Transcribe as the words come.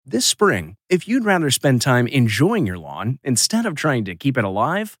This spring, if you'd rather spend time enjoying your lawn instead of trying to keep it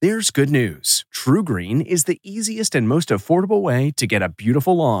alive, there's good news. TruGreen is the easiest and most affordable way to get a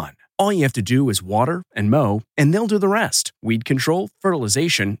beautiful lawn. All you have to do is water and mow, and they'll do the rest. Weed control,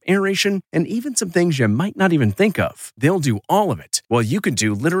 fertilization, aeration, and even some things you might not even think of. They'll do all of it, while you can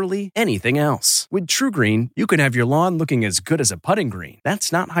do literally anything else. With TruGreen, you can have your lawn looking as good as a putting green.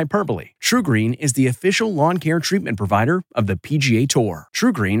 That's not hyperbole. TruGreen is the official lawn care treatment provider of the PGA Tour.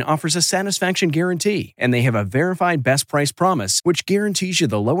 TruGreen offers a satisfaction guarantee, and they have a verified best price promise, which guarantees you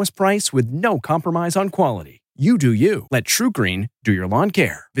the lowest price with no compromise on quality. You do you. Let TruGreen do your lawn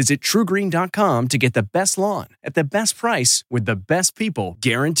care. Visit TruGreen.com to get the best lawn at the best price with the best people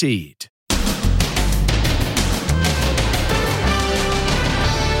guaranteed.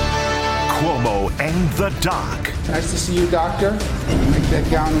 Cuomo and the Doc. Nice to see you, Doctor. Make that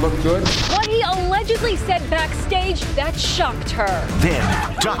gown look good. What he allegedly said backstage, that shocked her.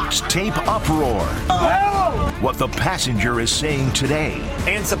 Then Doc's tape uproar. Oh! What the passenger is saying today.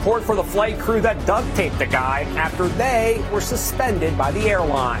 And support for the flight crew that duct taped the guy after they were suspended by the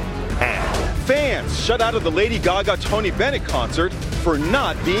airline. And fans shut out of the Lady Gaga Tony Bennett concert for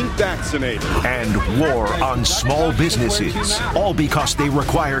not being vaccinated. And war on small businesses, all because they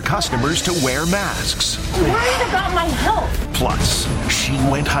require customers to wear masks. Worried about my health. Plus, she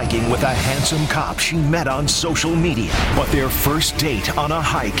went hiking with a handsome cop she met on social media. But their first date on a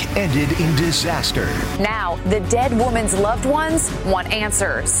hike ended in disaster. Now, the dead woman's loved ones want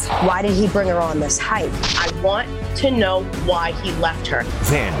answers. Why did he bring her on this hike? I want to know why he left her.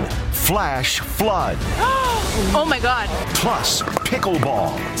 Then, flash flood. Oh my God. Plus,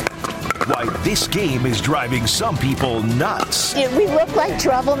 pickleball. Why this game is driving some people nuts. Did we look like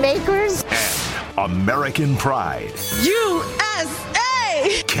troublemakers? And American pride.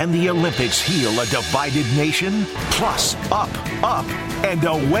 USA! Can the Olympics heal a divided nation? Plus, up, and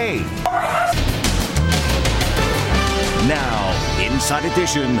away. Now, Inside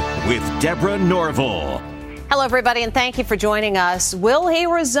Edition with Deborah Norville. Hello, everybody, and thank you for joining us. Will he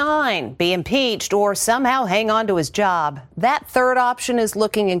resign, be impeached, or somehow hang on to his job? That third option is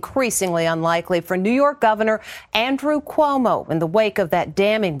looking increasingly unlikely for New York Governor Andrew Cuomo in the wake of that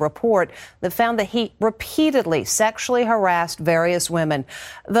damning report that found that he repeatedly sexually harassed various women.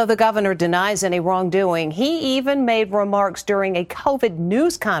 Though the governor denies any wrongdoing, he even made remarks during a COVID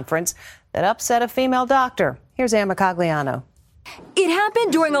news conference that upset a female doctor. Here's Ann Mercogliano. It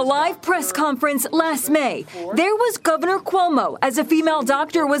happened during a live press conference last May. There was Governor Cuomo as a female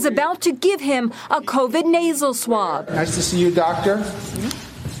doctor was about to give him a COVID nasal swab. Nice to see you, Doctor.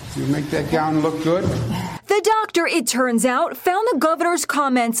 You make that gown look good. The doctor, it turns out, found the governor's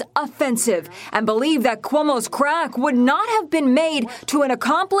comments offensive and believed that Cuomo's crack would not have been made to an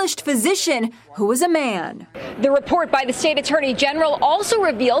accomplished physician who was a man. The report by the state attorney general also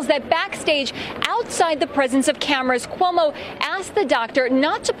reveals that backstage, outside the presence of cameras, Cuomo asked the doctor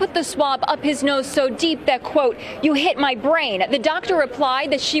not to put the swab up his nose so deep that, quote, you hit my brain. The doctor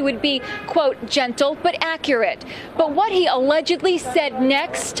replied that she would be, quote, gentle but accurate. But what he allegedly said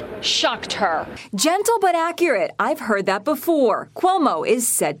next shocked her. Gentle but accurate. I've heard that before. Cuomo is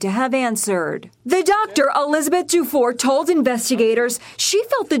said to have answered. The doctor, Elizabeth Dufour, told investigators she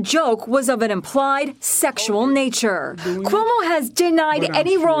felt the joke was of an implied sexual nature. Cuomo has denied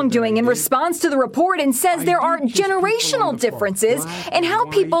any wrongdoing in response to the report and says there are generational differences in how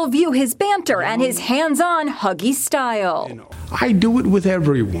people view his banter and his hands-on, huggy style. I do it with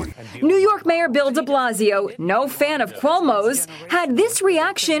everyone. New York Mayor Bill de Blasio, no fan of Cuomo's, had this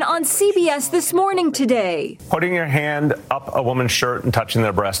reaction on CBS This Morning today. Putting your hand up a woman's shirt and touching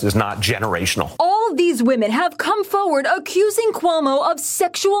their breast is not generational. All these women have come forward accusing Cuomo of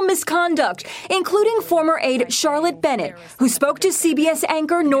sexual misconduct, including former aide Charlotte Bennett, who spoke to CBS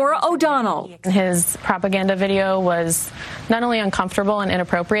anchor Norah O'Donnell. His propaganda video was not only uncomfortable and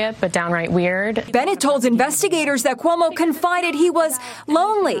inappropriate, but downright weird. Bennett told investigators that Cuomo confided he was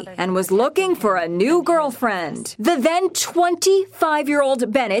lonely and was looking for a new girlfriend. The then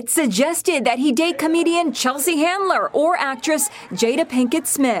 25-year-old Bennett suggested that he date comedian Chelsea Handler or actress Jada Pinkett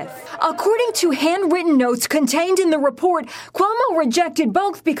Smith. According to handwritten notes contained in the report, Cuomo rejected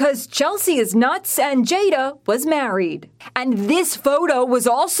both because Chelsea is nuts and Jada was married. And this photo was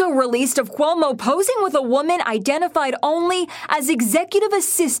also released of Cuomo posing with a woman identified only as executive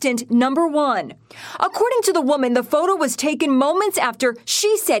assistant number 1. According to the woman, the photo was taken moments after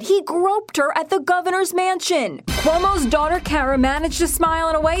she said he groped her at the governor's mansion. Cuomo's daughter Kara managed to smile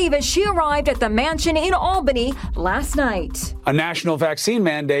and wave as she arrived at the mansion in Albany last night. A national vaccine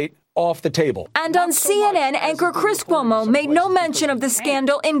mandate off the table. And on CNN, anchor Chris Cuomo made no mention of the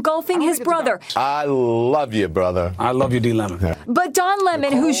scandal engulfing his brother. I love you, brother. I love you, D. Lemon. But Don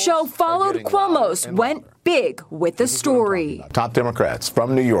Lemon, whose show followed Cuomo's, went big with the story. Top Democrats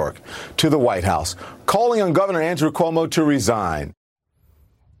from New York to the White House calling on Governor Andrew Cuomo to resign.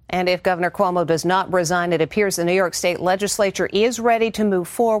 And if Governor Cuomo does not resign, it appears the New York State legislature is ready to move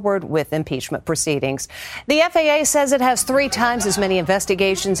forward with impeachment proceedings. The FAA says it has 3 times as many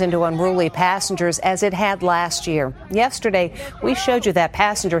investigations into unruly passengers as it had last year. Yesterday, we showed you that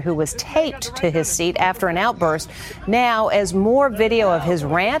passenger who was taped to his seat after an outburst. Now, as more video of his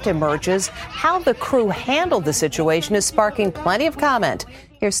rant emerges, how the crew handled the situation is sparking plenty of comment.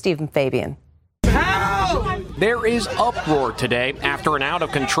 Here's Stephen Fabian. There is uproar today after an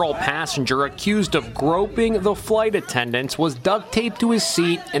out-of-control passenger accused of groping the flight attendants was duct taped to his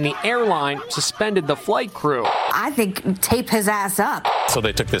seat and the airline suspended the flight crew. I think tape his ass up. So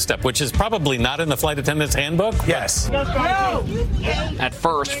they took this step, which is probably not in the flight attendant's handbook? Yes. At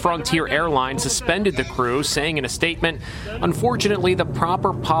first, Frontier Airlines suspended the crew, saying in a statement, unfortunately, the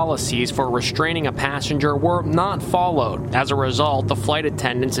proper policies for restraining a passenger were not followed. As a result, the flight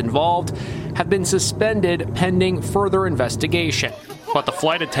attendants involved have been suspended pending further investigation. But the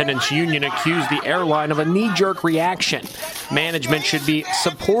flight attendants union accused the airline of a knee-jerk reaction. Management should be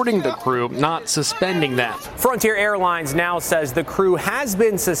supporting the crew, not suspending them. Frontier Airlines now says the crew has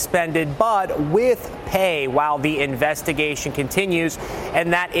been suspended, but with pay while the investigation continues,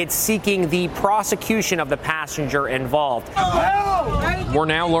 and that it's seeking the prosecution of the passenger involved. We're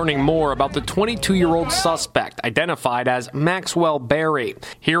now learning more about the 22-year-old suspect, identified as Maxwell Berry.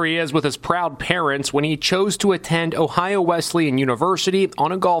 Here he is with his proud parents when he chose to attend Ohio Wesleyan University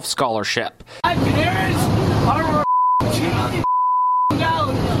on a golf scholarship. My parents are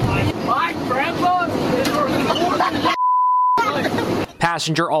my grandpa is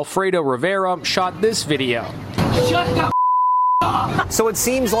Passenger Alfredo Rivera shot this video. Shut the up. So it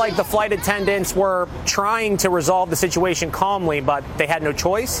seems like the flight attendants were trying to resolve the situation calmly, but they had no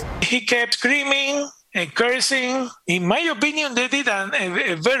choice. He kept screaming and cursing. In my opinion, they did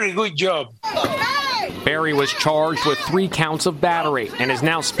a very good job. Berry was charged with 3 counts of battery and is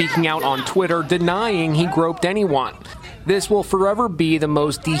now speaking out on Twitter denying he groped anyone. This will forever be the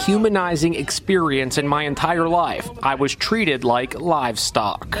most dehumanizing experience in my entire life. I was treated like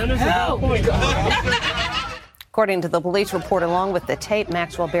livestock. According to the police report, along with the tape,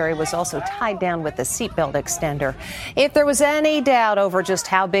 Maxwell Berry was also tied down with a seatbelt extender. If there was any doubt over just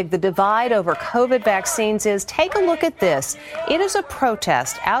how big the divide over COVID vaccines is, take a look at this. It is a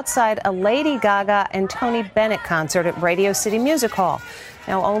protest outside a Lady Gaga and Tony Bennett concert at Radio City Music Hall.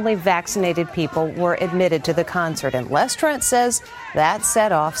 Now, only vaccinated people were admitted to the concert, and Les Trent says that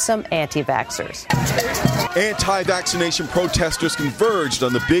set off some anti-vaxxers. Anti-vaccination protesters converged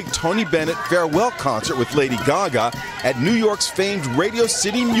on the big Tony Bennett farewell concert with Lady Gaga at New York's famed Radio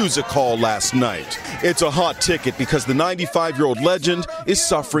City Music Hall last night. It's a hot ticket because the 95-year-old legend is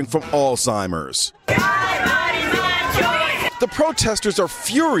suffering from Alzheimer's. The protesters are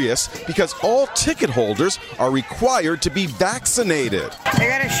furious because all ticket holders are required to be vaccinated. They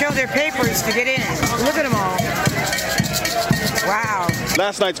got to show their papers to get in. Look at them all. Wow.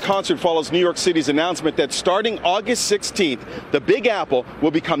 Last night's concert follows New York City's announcement that starting August 16th, the Big Apple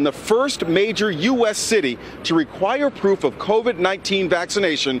will become the first major U.S. city to require proof of COVID-19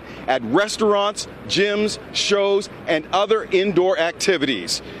 vaccination at restaurants, gyms, shows, and other indoor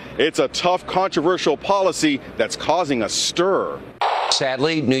activities. It's a tough, controversial policy that's causing a stir.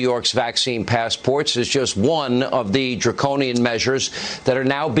 Sadly, New York's vaccine passports is just one of the draconian measures that are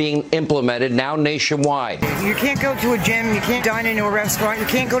now being implemented now nationwide. You can't go to a gym, you can't dine into a restaurant, you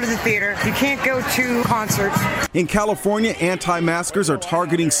can't go to the theater, you can't go to concerts. In California, anti-maskers are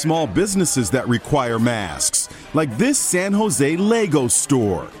targeting small businesses that require masks, like this San Jose Lego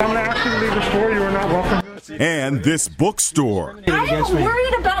store. I'm going to ask you to leave the store. You are not welcome. And this bookstore. I am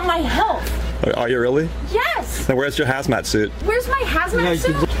worried about my health. Are you really? Yes. Then where's your hazmat suit? Where's my hazmat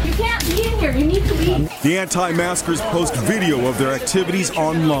suit? You can't be in here. You need to leave. The anti-maskers post video of their activities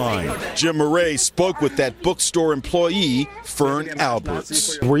online. Jim Murray spoke with that bookstore employee, Fern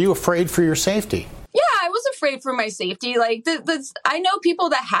Alberts. Were you afraid for your safety? Yeah, I was afraid for my safety. Like, I know people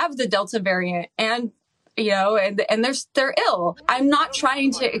that have the Delta variant and they're ill. I'm not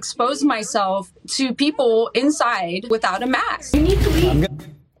trying to expose myself to people inside without a mask. You need to leave.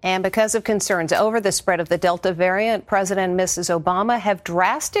 And because of concerns over the spread of the Delta variant, President and Mrs. Obama have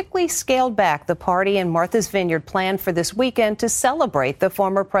drastically scaled back the party in Martha's Vineyard planned for this weekend to celebrate the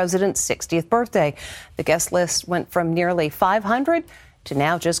former president's 60th birthday. The guest list went from nearly 500 to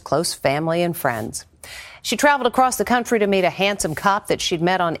now just close family and friends. She traveled across the country to meet a handsome cop that she'd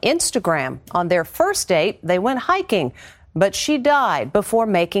met on Instagram. On their first date, they went hiking, but she died before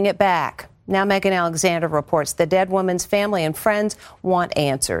making it back. Now Megan Alexander reports the dead woman's family and friends want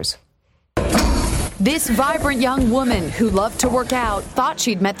answers. This vibrant young woman who loved to work out thought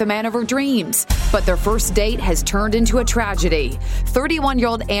she'd met the man of her dreams, but their first date has turned into a tragedy.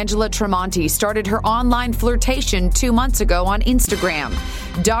 31-year-old Angela Tremonti started her online flirtation 2 months ago on Instagram.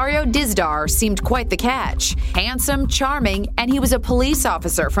 Dario Dizdar seemed quite the catch. Handsome, charming, and he was a police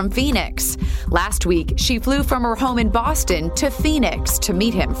officer from Phoenix. Last week, she flew from her home in Boston to Phoenix to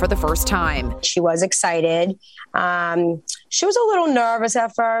meet him for the first time. She was excited. She was a little nervous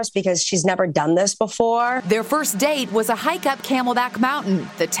at first because she's never done this before. Their first date was a hike up Camelback Mountain.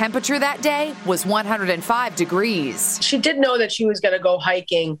 The temperature that day was 105 degrees. She did know that she was going to go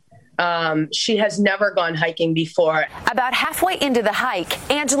hiking. She has never gone hiking before. About halfway into the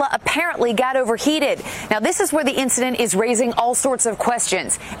hike, Angela apparently got overheated. Now, this is where the incident is raising all sorts of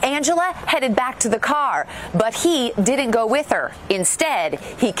questions. Angela headed back to the car, but he didn't go with her. Instead,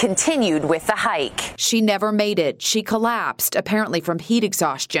 he continued with the hike. She never made it. She collapsed, apparently from heat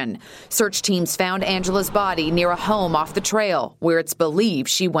exhaustion. Search teams found Angela's body near a home off the trail, where it's believed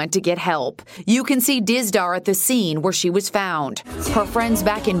she went to get help. You can see Dizdar at the scene where she was found. Her friends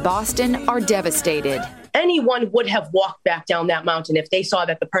back in Boston are devastated. Anyone would have walked back down that mountain if they saw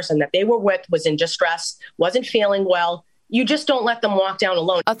that the person that they were with was in distress, wasn't feeling well. You just don't let them walk down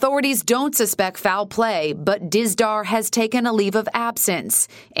alone. Authorities don't suspect foul play, but Dizdar has taken a leave of absence.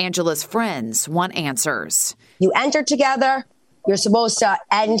 Angela's friends want answers. You enter together, you're supposed to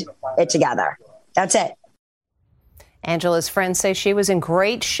end it together. That's it. Angela's friends say she was in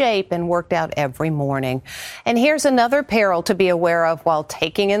great shape and worked out every morning. And here's another peril to be aware of while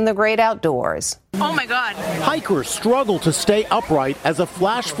taking in the great outdoors. Oh, my God. Hikers struggle to stay upright as a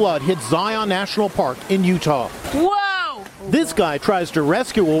flash flood hit Zion National Park in Utah. Whoa! This guy tries to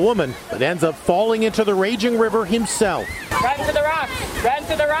rescue a woman, but ends up falling into the raging river himself. Run to the rock! Run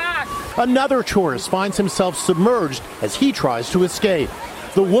to the rock! Another tourist finds himself submerged as he tries to escape.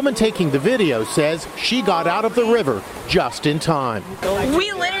 The woman taking the video says she got out of the river just in time.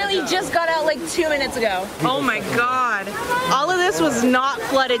 We literally just got out like 2 minutes ago. Oh my God. All of this was not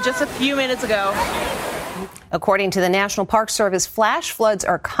flooded just a few minutes ago. According to the National Park Service, flash floods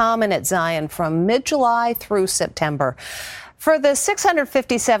are common at Zion from mid-July through September. For the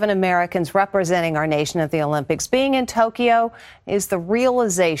 657 Americans representing our nation at the Olympics, being in Tokyo is the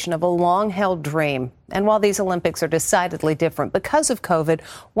realization of a long-held dream. And while these Olympics are decidedly different because of COVID,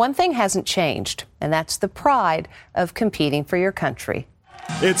 one thing hasn't changed, and that's the pride of competing for your country.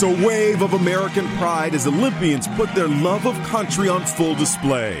 It's a wave of American pride as Olympians put their love of country on full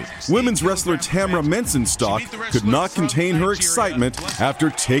display. Women's wrestler Tamara Mensenstock could not contain her excitement after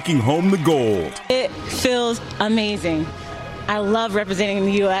taking home the gold. It feels amazing. I love representing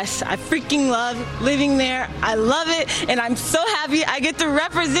the U.S. I freaking love living there. I love it, and I'm so happy I get to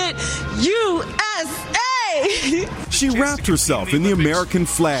represent USA. She wrapped herself in the American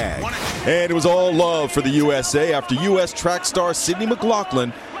flag. And it was all love for the USA after U.S. track star Sydney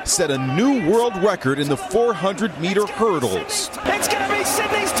McLaughlin set a new world record in the 400-meter hurdles. It's going to be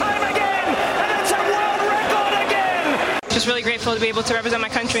Sydney's time again, and it's a world record again. Just really grateful to be able to represent my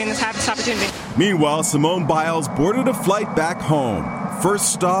country in this opportunity. Meanwhile, Simone Biles boarded a flight back home.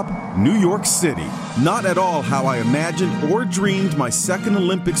 First stop, New York City. Not at all how I imagined or dreamed my second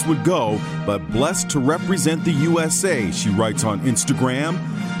Olympics would go, but blessed to represent the USA, she writes on Instagram.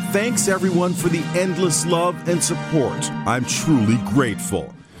 Thanks everyone for the endless love and support. I'm truly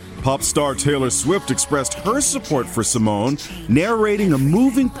grateful. Pop star Taylor Swift expressed her support for Simone, narrating a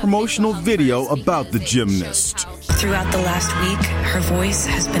moving promotional video about the gymnast. Throughout the last week, her voice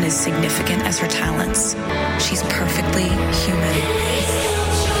has been as significant as her talents. She's perfectly human.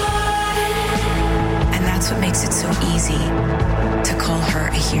 And that's what makes it so easy to call her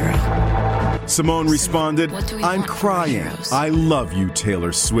a hero. Simone responded, I'm crying. I love you,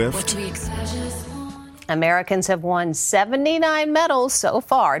 Taylor Swift. Americans have won 79 medals so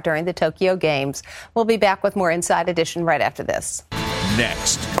far during the Tokyo Games. We'll be back with more Inside Edition right after this.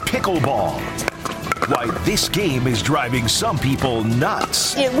 Next, pickleball. Why this game is driving some people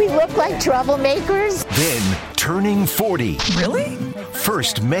nuts. Did we look like troublemakers? Then, turning 40. Really?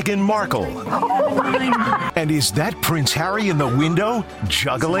 First, Meghan Markle. Oh, and is that Prince Harry in the window,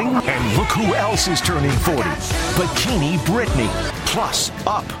 juggling? And look who else is turning 40. Bikini Britney. Plus,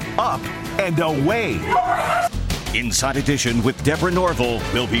 up, and away. Inside Edition with Deborah Norville.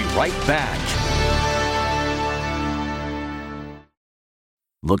 We'll be right back.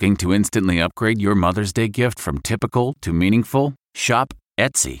 Looking to instantly upgrade your Mother's Day gift from typical to meaningful? Shop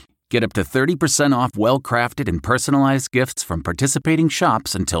Etsy. Get up to 30% off well-crafted and personalized gifts from participating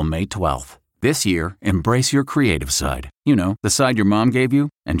shops until May 12th. This year, embrace your creative side. You know, the side your mom gave you.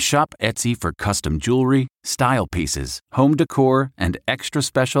 And shop Etsy for custom jewelry, style pieces, home decor, and extra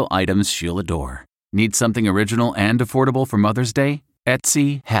special items she'll adore. Need something original and affordable for Mother's Day?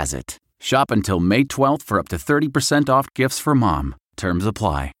 Etsy has it. Shop until May 12th for up to 30% off gifts for mom. Terms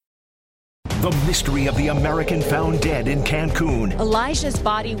apply. The mystery of the American found dead in Cancun. Elijah's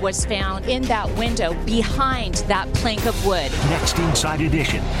body was found in that window behind that plank of wood. Next Inside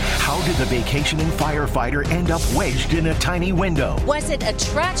Edition. How did the vacationing firefighter end up wedged in a tiny window? Was it a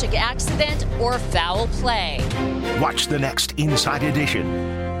tragic accident or foul play? Watch the next Inside Edition.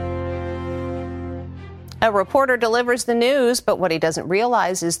 A reporter delivers the news, but what he doesn't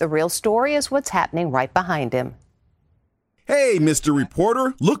realize is the real story is what's happening right behind him. Hey, Mr.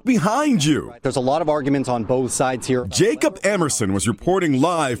 Reporter, look behind you. There's a lot of arguments on both sides here. Jacob Emerson was reporting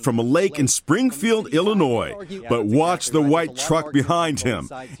live from a lake in Springfield, Illinois. But watch the white truck behind him.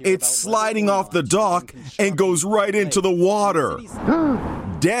 It's sliding off the dock and goes right into the water.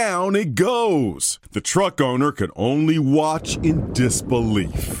 Down it goes. The truck owner could only watch in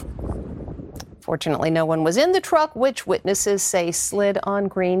disbelief. Fortunately, no one was in the truck, which witnesses say slid on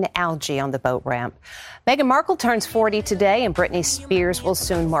green algae on the boat ramp. Meghan Markle turns 40 today, and Britney Spears will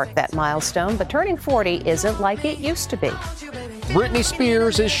soon mark that milestone. But turning 40 isn't like it used to be. Britney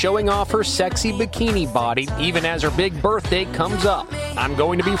Spears is showing off her sexy bikini body even as her big birthday comes up. I'm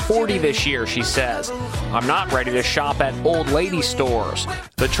going to be 40 this year, she says. I'm not ready to shop at old lady stores.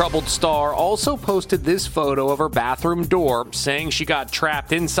 The troubled star also posted this photo of her bathroom door, saying she got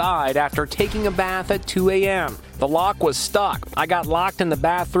trapped inside after taking a bath at 2 a.m. The lock was stuck. I got locked in the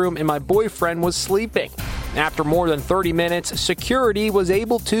bathroom and my boyfriend was sleeping. After more than 30 minutes, security was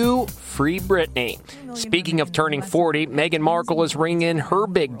able to free Britney. Speaking of turning 40, Meghan Markle is ringing in her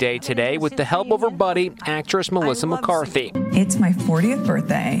big day today with the help of her buddy, actress Melissa McCarthy. It's my 40th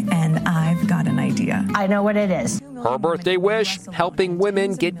birthday, and I've got an idea. I know what it is. Her birthday wish, helping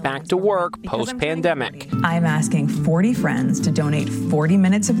women get back to work post-pandemic. I'm asking 40 friends to donate 40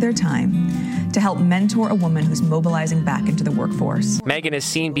 minutes of their time to help mentor a woman who's mobilizing back into the workforce. Meghan is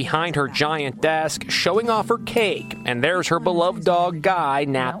seen behind her giant desk, showing off her cake, and there's her beloved dog, Guy,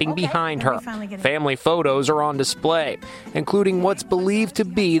 napping behind her. Family photos are on display, including what's believed to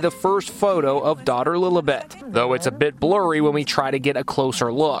be the first photo of daughter Lilibet, though it's a bit blurry when we try to get a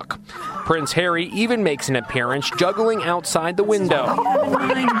closer look. Prince Harry even makes an appearance juggling outside the window.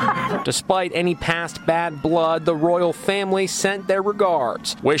 Despite any past bad blood, the royal family sent their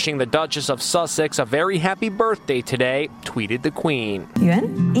regards, wishing the Duchess of Sussex a very happy birthday today, tweeted the Queen. You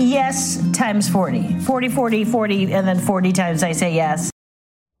in? Yes, times 40. 40, 40, 40, and then 40 times I say yes.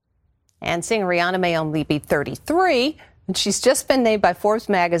 And singer Rihanna may only be 33, and she's just been named by Forbes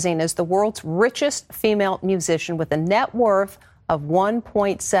magazine as the world's richest female musician with a net worth of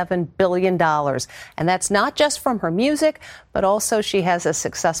 $1.7 billion. And that's not just from her music, but also she has a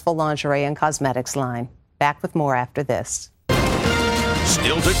successful lingerie and cosmetics line. Back with more after this.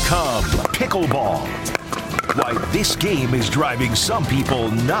 Still to come, pickleball. Why this game is driving some people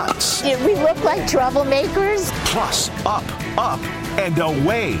nuts. Did we look like troublemakers? Plus, up, and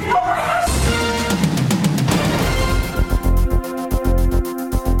away.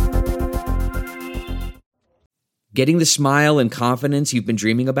 Getting the smile and confidence you've been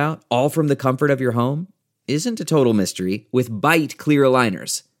dreaming about, all from the comfort of your home, isn't a total mystery with Byte clear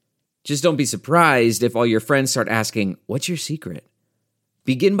aligners. Just don't be surprised if all your friends start asking, "What's your secret?"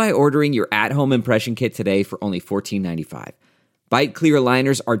 Begin by ordering your at-home impression kit today for only $14.95. Byte clear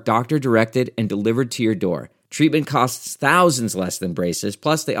aligners are doctor-directed and delivered to your door. Treatment costs thousands less than braces,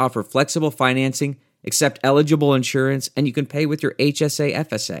 plus they offer flexible financing, accept eligible insurance, and you can pay with your HSA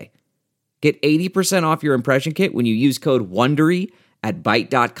FSA. Get 80% off your impression kit when you use code WONDERY at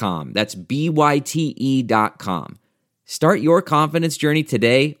Byte.com. That's BYTE.com. Start your confidence journey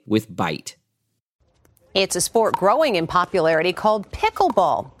today with Byte. It's a sport growing in popularity called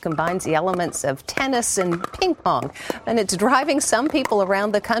pickleball. Combines the elements of tennis and ping pong. And it's driving some people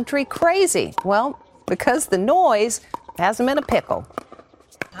around the country crazy. Well, because the noise has them in a pickle.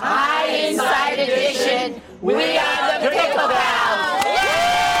 Hi, Inside Edition. We are the Pickle Pals.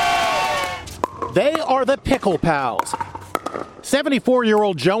 They are the Pickle Pals.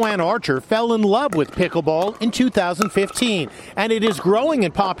 74-year-old Joanne Archer fell in love with pickleball in 2015, and it is growing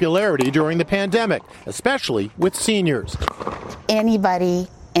in popularity during the pandemic, especially with seniors. Anybody,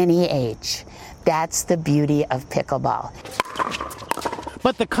 any age. That's the beauty of pickleball.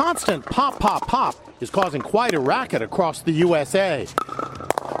 But the constant pop, pop, pop is causing quite a racket across the USA.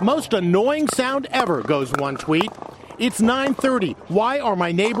 Most annoying sound ever, goes one tweet. It's 9:30. Why are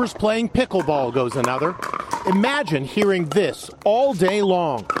my neighbors playing pickleball, goes another. Imagine hearing this all day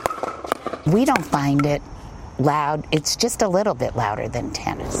long. We don't find it loud. It's just a little bit louder than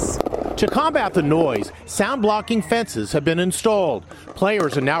tennis. To combat the noise, sound-blocking fences have been installed.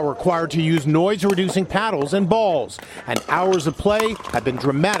 Players are now required to use noise-reducing paddles and balls, and hours of play have been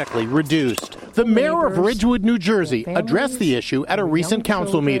dramatically reduced. The mayor of Ridgewood, New Jersey, addressed the issue at a recent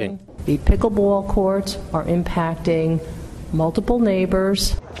council meeting. The pickleball courts are impacting multiple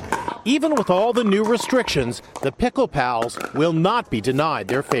neighbors. Even with all the new restrictions, the Pickle Pals will not be denied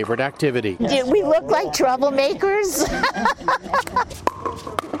their favorite activity. Did we look like troublemakers?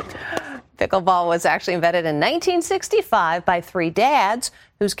 Pickleball was actually invented in 1965 by three dads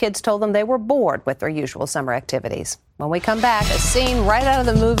whose kids told them they were bored with their usual summer activities. When we come back, a scene right out of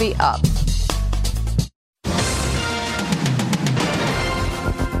the movie Up.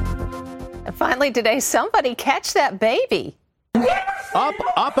 And finally today, somebody catch that baby. Up,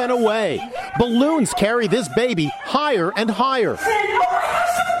 up, and away. Balloons carry this baby higher and higher.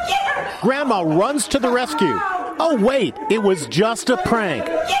 Grandma runs to the rescue. Oh, wait, it was just a prank.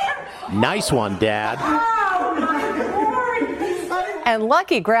 Nice one, Dad. And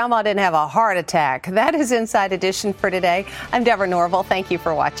lucky Grandma didn't have a heart attack. That is Inside Edition for today. I'm Deborah Norville. Thank you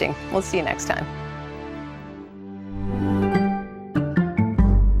for watching. We'll see you next time.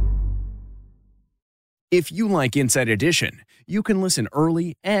 If you like Inside Edition, you can listen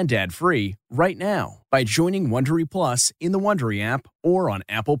early and ad-free right now by joining Wondery Plus in the Wondery app or on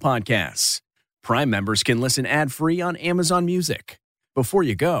Apple Podcasts. Prime members can listen ad-free on Amazon Music. Before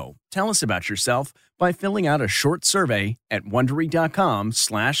you go, tell us about yourself by filling out a short survey at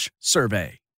Wondery.com/survey.